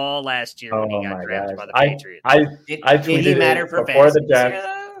idiot all last year when he got drafted by the Patriots. Did he matter for before fantasy? the draft.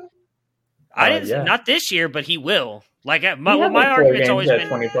 I didn't. Not this year, but he will. Like my argument's always been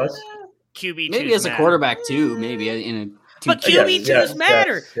 20 plus. QB2 maybe as a quarterback too. Maybe in a. But QB2s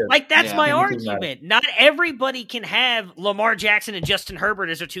matter. Yes. Like, that's my QB2s argument. matter. Not everybody can have Lamar Jackson and Justin Herbert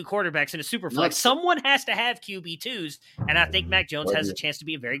as their 2 quarterbacks in a super flex. Someone has to have QB2s, and I think Mac Jones has a chance to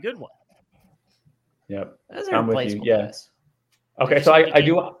be a very good one. Yep. Those I'm are with you. replaceable Yes. guys. Okay, so I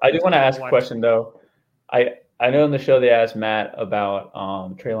do want to ask a question though. I know in the show they asked Matt about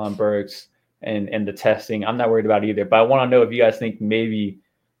Treylon Burks and the testing. I'm not worried about either, but I want to know if you guys think maybe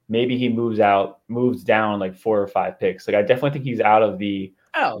he moves down like 4 or 5 picks. Like, I definitely think he's out of the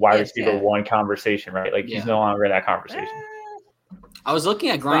wide receiver 1 conversation, right? Like, he's no longer in that conversation. I was looking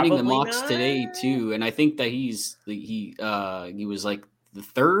at grinding the Probably mocks not. today too, and I think that he was like the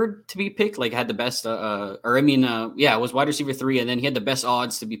 3rd to be picked, like had the best, was wide receiver 3, and then he had the best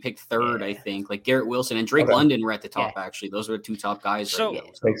odds to be picked 3rd, I think. Like Garrett Wilson and Drake London were at the top, actually. Those were the 2 top guys. So, right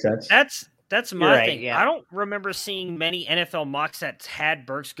now. Makes sense. That's my thing. yeah. I don't remember seeing many NFL mocks that had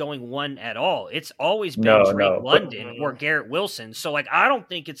Burks going 1 at all. It's always been Drake London or Garrett Wilson. So, like, I don't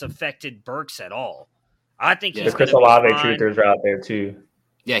think it's affected Burks at all. I think he's the Chris going to Olave be fine. truthers are out there too.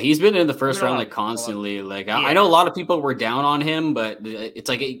 Yeah, he's been in the first round like constantly. Like I know a lot of people were down on him, but it's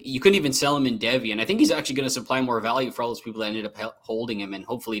like you couldn't even sell him in Devy, and I think he's actually going to supply more value for all those people that ended up holding him, and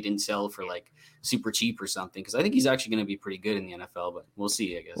hopefully he didn't sell for like super cheap or something. Because I think he's actually going to be pretty good in the NFL, but we'll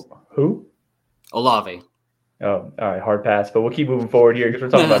see. I guess. Who? Olave. Oh, all right, hard pass, but we'll keep moving forward here because we're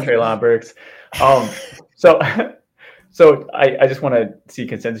talking about Treylon Burks. So I just want to see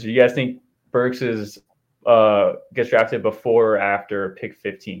consensus. You guys think Burks gets drafted before or after pick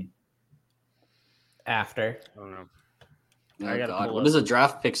 15? After. I don't know. Oh, God. What does the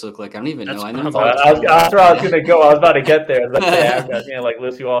draft picks look like? I don't even know. That's where I was going to go. I was about to get there. I was going to like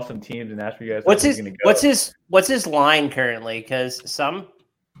list you all some teams and ask you guys. What's his line currently? Because some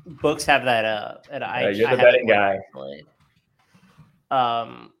books have that you're the betting guy.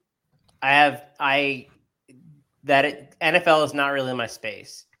 NFL is not really my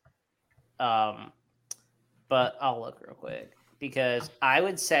space. But I'll look real quick because I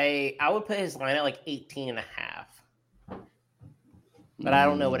would put his line at like 18.5. But I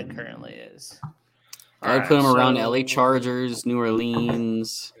don't know what it currently is. I would put him around LA Chargers, New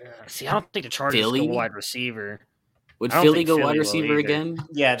Orleans. See, I don't think the Chargers go wide receiver. Would Philly go wide receiver again?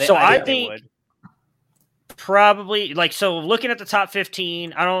 Yeah, I think they would. Probably looking at the top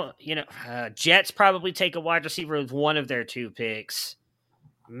 15, Jets probably take a wide receiver with one of their 2 picks.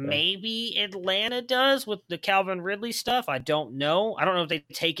 Maybe Atlanta does with the Calvin Ridley stuff. I don't know. I don't know if they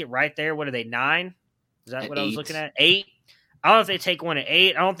take it right there. What are they, 9? Is that what I was looking at? 8? I don't know if they take one at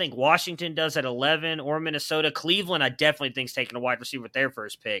 8. I don't think Washington does at 11 or Minnesota. Cleveland, I definitely think is taking a wide receiver with their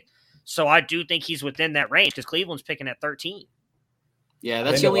first pick. So I do think he's within that range because Cleveland's picking at 13. Yeah,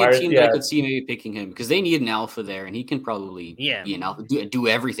 that's the only team that I could see maybe picking him because they need an alpha there, and he can probably be an alpha, do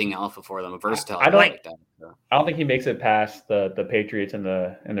everything alpha for them, a versatile. I don't think he makes it past the Patriots and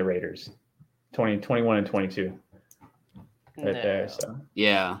the Raiders, 21 and 22. There. So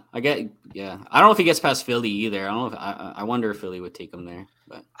yeah, I don't know if he gets past Philly either. I don't know I wonder if Philly would take him there.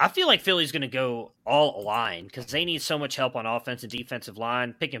 But I feel like Philly's going to go all line because they need so much help on offense and defensive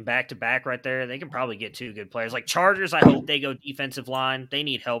line. Picking back to back right there, they can probably get 2 good players. Like Chargers, I hope they go defensive line. They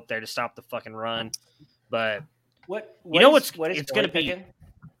need help there to stop the fucking run. But it's going to be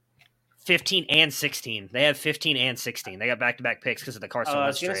 15 and 16. They have 15 and 16. They got back to back picks because of the Carson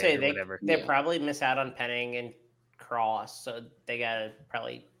Wentz trade or whatever. They probably miss out on Penning and Cross, so they gotta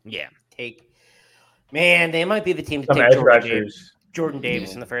probably take. Man, they might be the team to take Jordan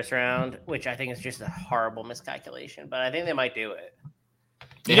Davis in the first round, which I think is just a horrible miscalculation. But I think they might do it.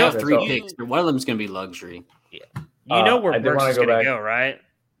 They have 3 picks. One of them is going to be luxury. Yeah, where Burks is going to go, right?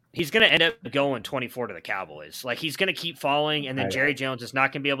 He's going to end up going 24 to the Cowboys. Like he's going to keep falling, and then Jerry Jones is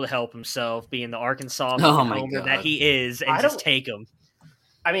not going to be able to help himself, being the Arkansas homer that he is, and just take him.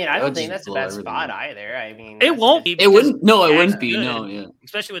 I mean, I don't think that's a bad spot either. I mean, it won't be. It wouldn't. No, it wouldn't be. No, yeah.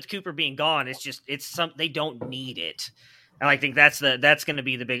 Especially with Cooper being gone, it's something they don't need it. And I think that's going to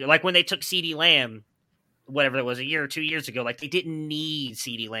be the big. Like when they took CeeDee Lamb, whatever it was, a year or 2 years ago. Like they didn't need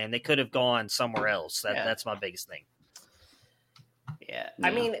CeeDee Lamb; they could have gone somewhere else. That's my biggest thing. Yeah,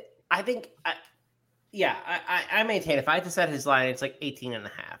 I mean, I think, I maintain if I had to set his line, it's like 18.5.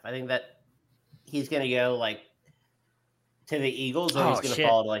 I think that he's going to go like. To the Eagles, or he's going to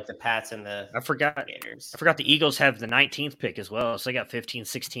fall to like the Pats and the Gators. I forgot the Eagles have the 19th pick as well, so they got 15,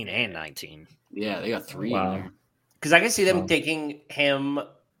 16, and 19. Yeah, they got 3 in there. Because I can see them taking him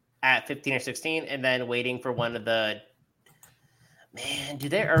at 15 or 16 and then waiting for one of the. Man,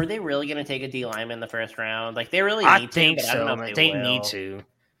 are they really going to take a D lineman in the first round? Like they really need to. I think so. I don't know if they need to.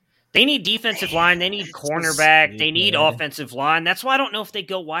 They need defensive line. They need cornerback. They need offensive line. That's why I don't know if they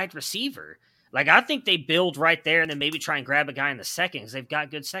go wide receiver. Like, I think they build right there and then maybe try and grab a guy in the second because they've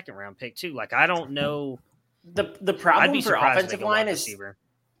got good second-round pick, too. Like, I don't know. The problem for offensive line is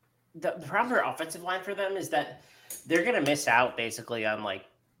the problem for offensive line for them is that they're going to miss out basically on, like,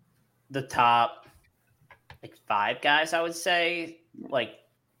 the top, like, 5 guys, I would say. Like,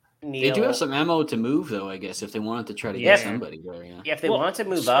 Neal. They do have some ammo to move, though, I guess, if they wanted to try to get somebody there. Yeah, if they wanted to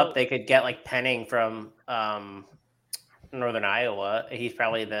move up, they could get, like, Penning from Northern Iowa. He's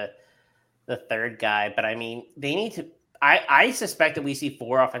probably the third guy, but I mean, they need to. I suspect that we see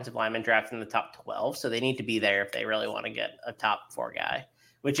 4 offensive linemen drafted in the top 12, so they need to be there if they really want to get a top 4 guy.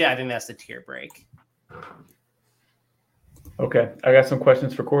 Which I think that's the tier break. Okay, I got some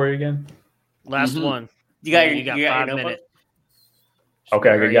questions for Corey again. Last one. You got 5 minutes. Okay,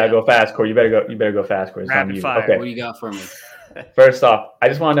 I gotta go fast, Corey. You better go fast, Corey. Rapid fire. Okay. What do you got for me? First off, I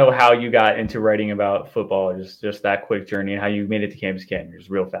just want to know how you got into writing about football, just that quick journey, and how you made it to Campus Canyon, just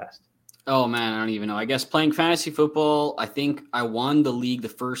real fast. Oh man, I don't even know. I guess playing fantasy football, I think I won the league the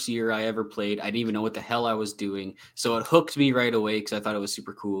first year I ever played. I didn't even know what the hell I was doing. So it hooked me right away because I thought it was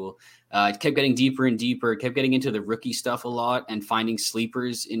super cool. It kept getting deeper and deeper. It kept getting into the rookie stuff a lot and finding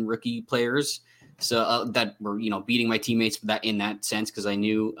sleepers in rookie players. So that were, beating my teammates in that sense, because I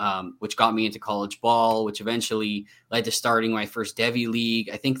knew, which got me into college ball, which eventually led to starting my first Devy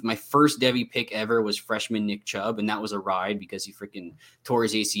league. I think my first Devy pick ever was freshman Nick Chubb, and that was a ride because he freaking tore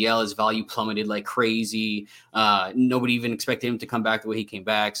his ACL. His value plummeted like crazy. Nobody even expected him to come back the way he came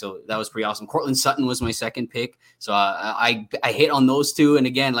back, so that was pretty awesome. Cortland Sutton was my second pick, so I hit on those two, and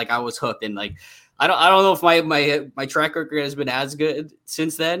again, like I was hooked, and like. I don't know if my track record has been as good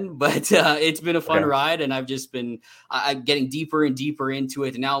since then, but it's been a fun ride, and I've just been getting deeper and deeper into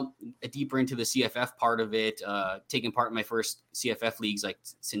it, and now deeper into the CFF part of it. Taking part in my first CFF leagues like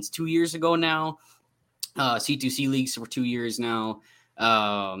since 2 years ago now. C2C leagues for 2 years now.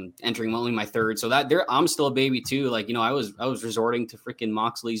 Entering only my third, so I'm still a baby too. Like I was resorting to freaking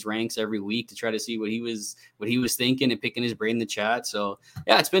Moxley's ranks every week to try to see what he was thinking and picking his brain in the chat. So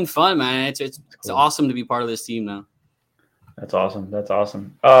yeah, it's been fun, man. It's cool. Awesome to be part of this team now. That's awesome.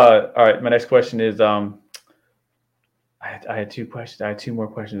 All right, my next question is I had 2 questions. I had 2 more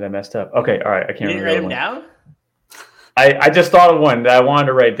questions. I messed up. Okay, all right. I can't remember. Write them down. I just thought of one that I wanted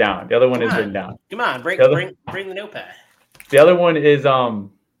to write down. The other one is written down. Come on, bring the notepad. The other one is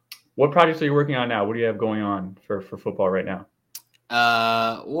what projects are you working on now? What do you have going on for football right now?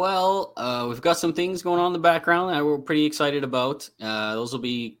 We've got some things going on in the background that we're pretty excited about. Those will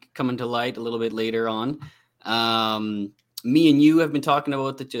be coming to light a little bit later on. Me and you have been talking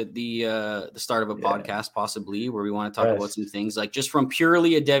about the start of a podcast, possibly, where we want to talk about some things like just from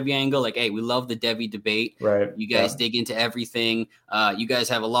purely a Devy angle. Like, hey, we love the Devy debate. Right. You guys dig into everything. You guys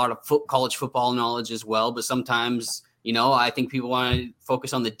have a lot of college football knowledge as well, but sometimes. I think people want to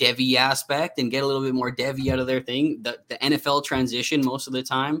focus on the Devy aspect and get a little bit more Devy out of their thing, the NFL transition most of the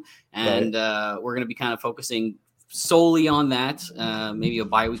time. And we're going to be kind of focusing solely on that. Maybe a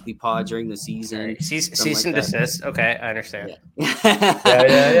bi-weekly pod during the season. Cease and desist. Okay, I understand.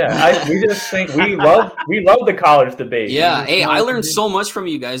 Yeah. We just think we love the college debate. Yeah. Hey, I learned so much from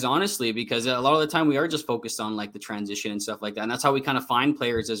you guys, honestly, because a lot of the time we are just focused on like the transition and stuff like that. And that's how we kind of find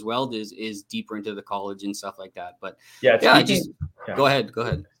players as well is deeper into the college and stuff like that. But go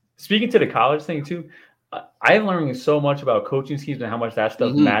ahead. Speaking to the college thing too, I'm learning so much about coaching schemes and how much that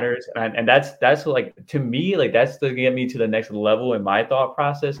stuff matters, and that's like, to me, like that's to get me to the next level in my thought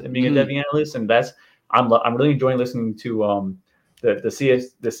process and being a Devy analyst. And that's I'm really enjoying listening to the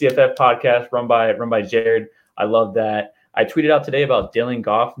CFF podcast run by Jared. I love that. I tweeted out today about Dylan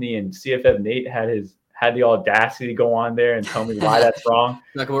Goffney, and CFF Nate had the audacity to go on there and tell me why that's wrong.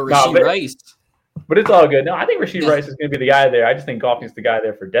 Like about Rashee Rice. But it's all good. No, I think Rashee Rice is going to be the guy there. I just think Goffney's the guy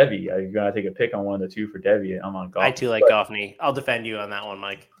there for Devy. You're going to take a pick on one of the two for Devy. I'm on Goffney. I too like Goffney. I'll defend you on that one,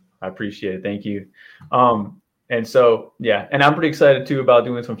 Mike. I appreciate it. Thank you. And so, yeah, and I'm pretty excited too about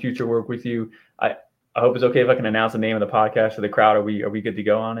doing some future work with you. I hope it's okay if I can announce the name of the podcast for the crowd. Are we good to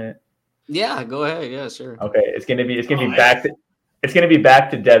go on it? Yeah, go ahead. Yeah, sure. Okay, it's going to be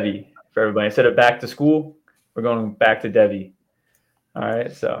back to Devy for everybody. Instead of back to school, we're going back to Devy. All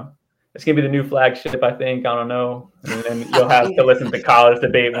right, so. It's going to be the new flagship, I think. I don't know. And then you'll have to listen to college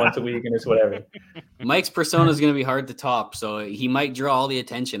debate once a week and it's whatever. Mike's persona is going to be hard to top, so he might draw all the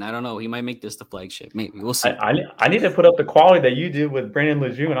attention. I don't know. He might make this the flagship. Maybe. We'll see. I need to put up the quality that you did with Brandon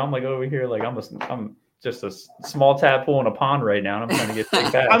Lejeune. I'm like over here, like I'm just a small tadpole in a pond right now, and I'm trying to get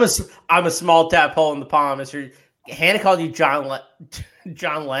big back. I'm a small tadpole in the pond, Mr. Hannah called you John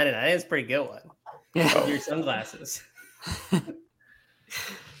Lennon. I think it's a pretty good one. Yeah. Your sunglasses.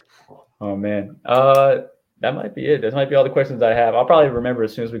 Oh man, that might be it. That might be all the questions I have. I'll probably remember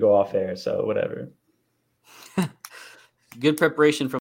as soon as we go off air. So whatever. Good preparation from